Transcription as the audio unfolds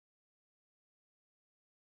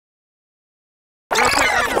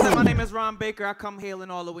is Ron Baker. I come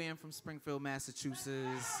hailing all the way in from Springfield, Massachusetts.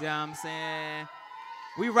 You know what I'm saying?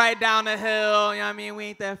 We right down the hill, you know what I mean? We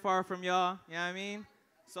ain't that far from y'all, you know what I mean?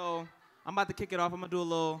 So I'm about to kick it off. I'm gonna do a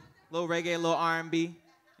little reggae, a little R&B, you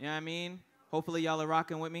know what I mean? Hopefully y'all are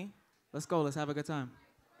rocking with me. Let's go, let's have a good time.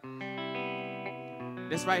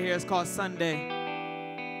 This right here is called Sunday.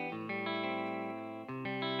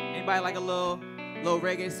 Anybody like a little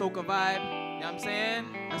reggae soca vibe? You know what I'm saying?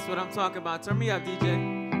 That's what I'm talking about. Turn me up,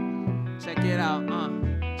 DJ. Check it out,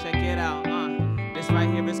 check it out, This right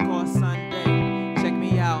here is called Sunday. Check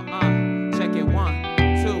me out, check it 1,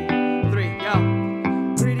 2, 3, yo.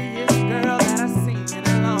 Prettiest girl that I've seen in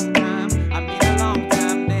a long time. I mean a long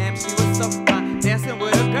time, damn, she was so fine. Dancing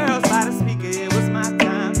with the girls by the speaker, it was my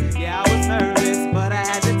time. Yeah, I was nervous, but I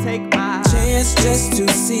had to take my chance just to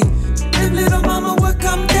see if little mama would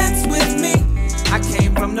come dance with me. I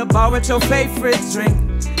came from the bar with your favorite drink,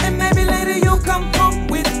 and maybe later you'll come home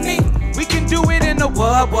with me. We can do it in the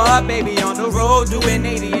what, baby, on the road, doing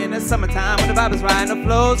 80 in the summertime when the vibe is right and the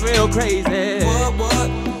flow's real crazy.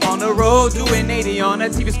 What? On the road, doing 80 on a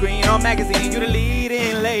TV screen, on magazine, you the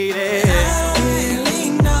leading lady. I don't really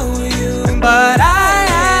know you, but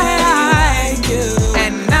I like you,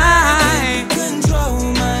 and I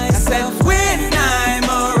control myself when I'm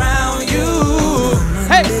around you.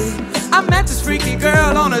 Hey, I met this freaky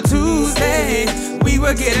girl on a Tuesday. We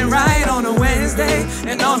were getting right on a Wednesday,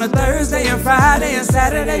 and on a Thursday and Friday and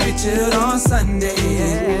Saturday we chilled on Sunday.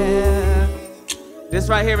 Yeah. This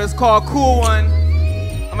right here is called Cool One.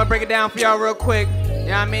 I'm gonna break it down for y'all real quick. You know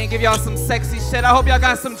what I mean? Give y'all some sexy shit. I hope y'all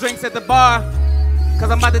got some drinks at the bar, cause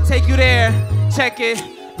I'm about to take you there. Check it.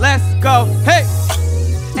 Let's go. Hey!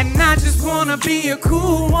 And I just wanna be a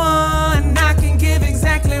cool one. I can give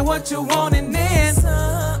exactly what you want, and then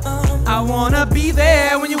I wanna be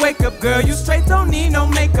there when you wake up, girl. You straight, don't need no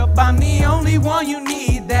makeup. I'm the only one you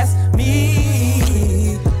need, that's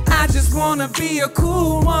me. I just wanna be a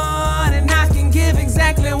cool one, and I can give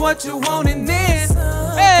exactly what you want, and then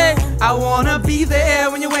hey, I wanna be there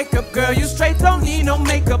when you wake up, girl. You straight, don't need no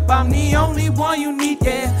makeup. I'm the only one you need,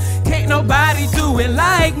 yeah. Can't nobody do it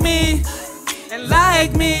like me, and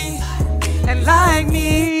like me, and like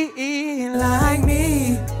me, and like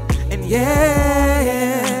me, and yeah.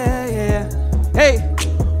 Hey,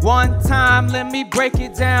 one time, let me break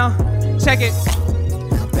it down. Check it.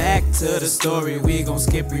 Back to the story, we gon'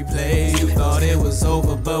 skip replay. You thought it was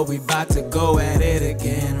over, but we bout to go at it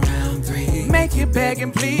again. Round 3. Make it beg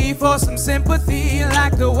and plead for some sympathy.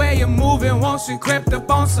 Like the way you're moving, once you crept up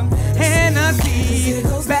on some Hennessy.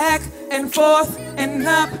 Back and forth and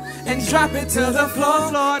up and drop it to the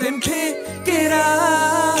floor, then pick it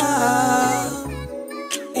up.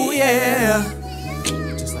 Ooh yeah,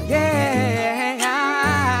 just like yeah.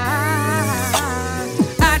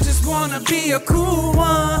 I just wanna be a cool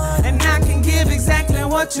one, and I can give exactly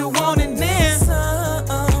what you want, and then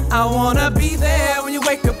I wanna be there when you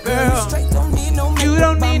wake up, girl. You don't need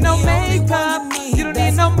no makeup. You don't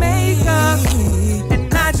need no makeup.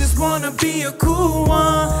 And I just wanna be a cool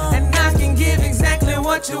one, and I can give exactly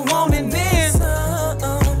what you want, and then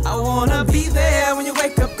I wanna be there when you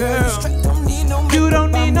wake up, girl. You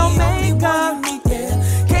don't need no makeup.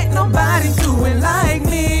 Can't nobody do it like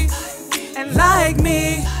me, and like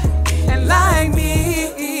me, and like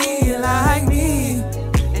me, like me,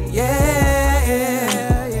 and yeah.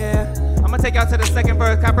 I'm gonna take y'all to the second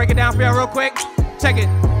verse. Can I break it down for y'all real quick? Check it.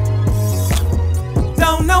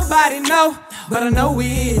 Don't nobody know, but I know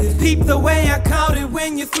it. Peep the way I caught it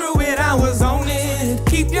when you threw it, I was on it.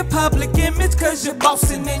 Keep your public image, cause you're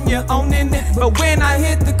bossing and you're owning it. But when I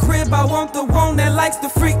hit the crib, I want the one that likes the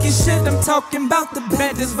freaky shit. I'm talking about the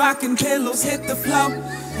bed that's rocking, pillows hit the floor,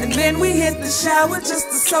 and then we hit the shower just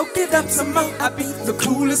to soak it up some more. I be the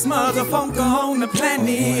coolest motherfucker on the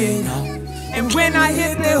planet. And when I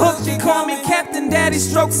hit the hook, you call me Captain Daddy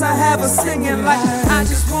Strokes. I have her singing like I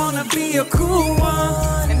just wanna be a cool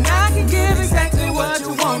one, and I can give exactly what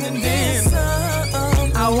you want, and then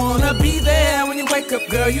I wanna be there when you wake up,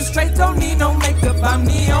 girl. You straight, don't need no makeup. I'm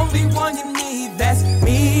the only one you need, that's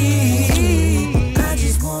me. I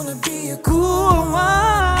just wanna be a cool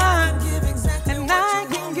one, and I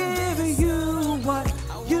can give you what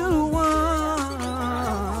you want.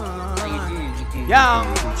 Yo.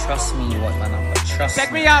 Trust me, what my number? Trust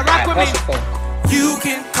Check me out, rock with me. You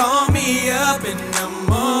can call me up in the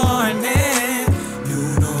morning,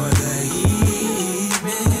 noon or the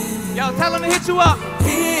evening. Yo, tell them to hit you up.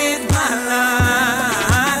 Hit my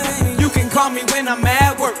line. You can call me when I'm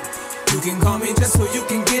at work. You can call me just so you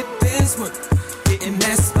can get this work. Hitting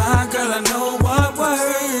that spot, girl, I know what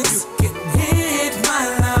works. You can hit my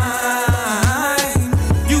line.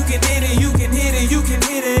 You can hit it, you can hit it, you can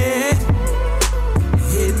hit it.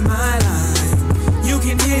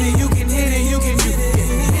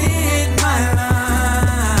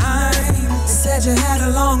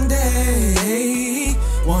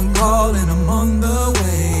 One call and I'm on the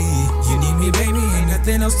way. You need me, baby, ain't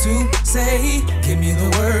nothing else to say. Give me the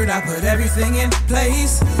word, I put everything in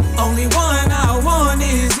place. Only one I want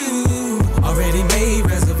is you. Already made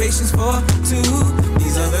reservations for two.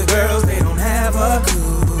 These other girls, they don't have a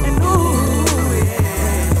clue. And ooh,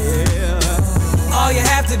 yeah. All you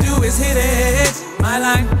have to do is hit it. My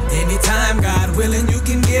line, anytime, God willing, you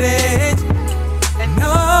can get it. And no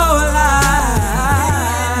lie.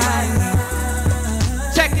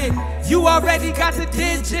 Check it, you already got the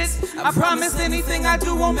digits. I promise anything I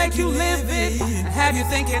do won't make you live it. I have you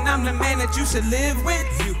thinking I'm the man that you should live with.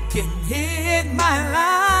 You can hit my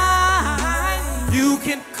line. You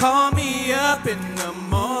can call me up in the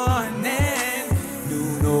morning,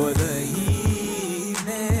 noon or the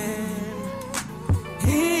evening.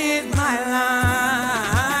 Hit my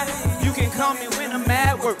line. You can call me when I'm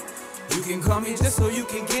at work. You can call me just so you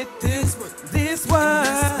can get this word. This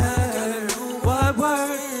word. What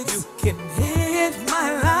word? You can hit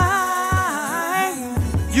my line.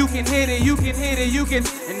 You can hit it, you can hit it, you can.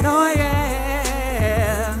 And oh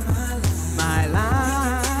yeah, my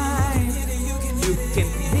line. You can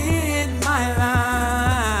hit my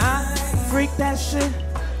line. Freak that shit,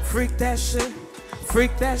 freak that shit,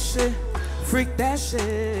 freak that shit, freak that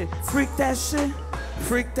shit, freak that shit,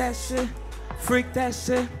 freak that shit, freak that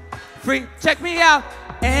shit. Freak, check me out.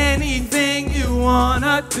 Anything you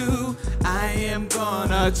wanna do, I am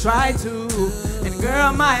gonna try to. And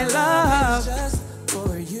girl, my love,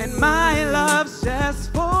 and my love's just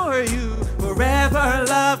for you. Forever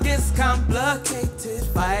love gets complicated,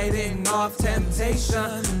 fighting off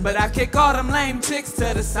temptation. But I kick all them lame chicks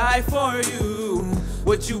to the side for you.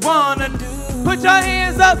 What you wanna do? Put your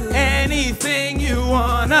hands up. Anything you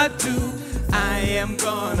wanna do, I am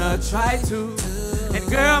gonna try to. And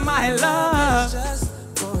girl, my love,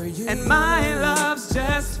 and my love's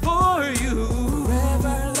just for you.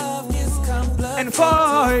 And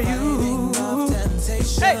for you.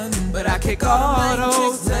 Hey. But I kick all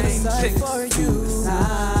those lame chicks for you.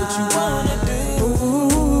 What you wanna do?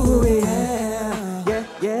 Ooh, yeah, yeah,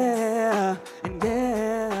 yeah, and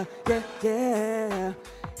yeah, yeah, yeah.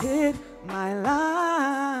 Hit my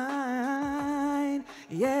line,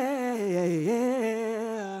 yeah, yeah,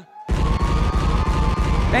 yeah.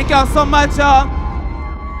 Thank y'all so much, y'all.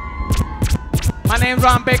 My name's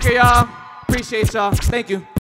Ron Baker, y'all. Appreciate y'all. Thank you.